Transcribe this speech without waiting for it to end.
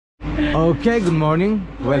Okay, good morning.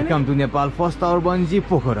 Welcome to Nepal First Tower Bungee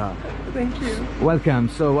Pokhara. Thank you. Welcome.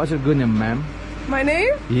 So, what's your good name, ma'am? My name?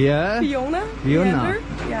 Yeah. Fiona. Fiona.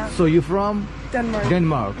 Yeah. So you from Denmark.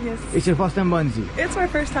 Denmark? Yes. It's your first time bungee. It's my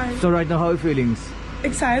first time. So right now, how are you feeling?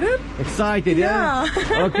 Excited? Excited, yeah?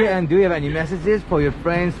 Yeah. Okay, and do you have any messages for your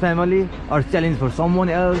friends, family, or challenge for someone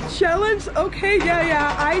else? Challenge? Okay,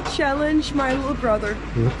 yeah. I challenge my little brother.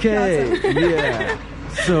 Okay, Johnson. yeah.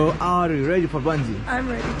 So, are you ready for bungee? I'm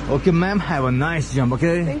ready. Okay, ma'am, have a nice jump,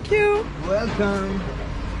 okay? Thank you. Welcome.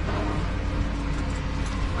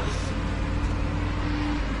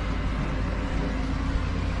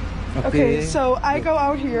 Okay, so I go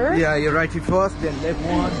out here. Yeah, you right feet first, then left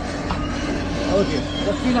one. Okay,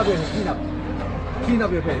 just clean up your head, clean up. Clean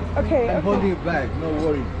up your head. Okay, I'm okay. holding it back, no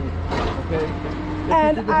worries. Okay?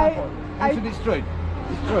 And You should be straight.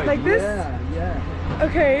 Straight. Like this? Yeah.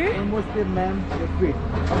 Okay. One more step, ma'am. Your feet.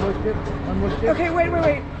 One more step. Okay,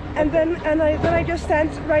 wait. And then I just stand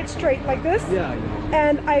right straight like this. Yeah.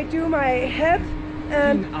 And I do my head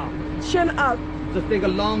and Chin up. chin up. Just take a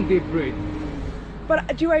long deep breath.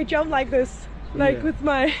 But do I jump like this? Like Yeah. with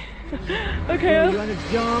my... So Okay. you want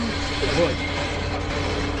to jump? Good.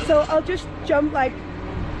 So I'll just jump like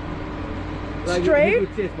Head straight,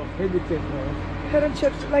 with chest first. Head with chest first. head and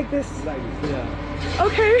chips like this. Like this, yeah.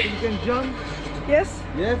 Okay. You can jump. Yes,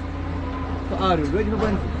 Yes. So are you ready for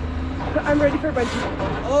bungee? I'm ready for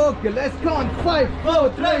bungee. Okay, let's count. 5, 4,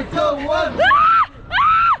 3, 2, 1. Ah!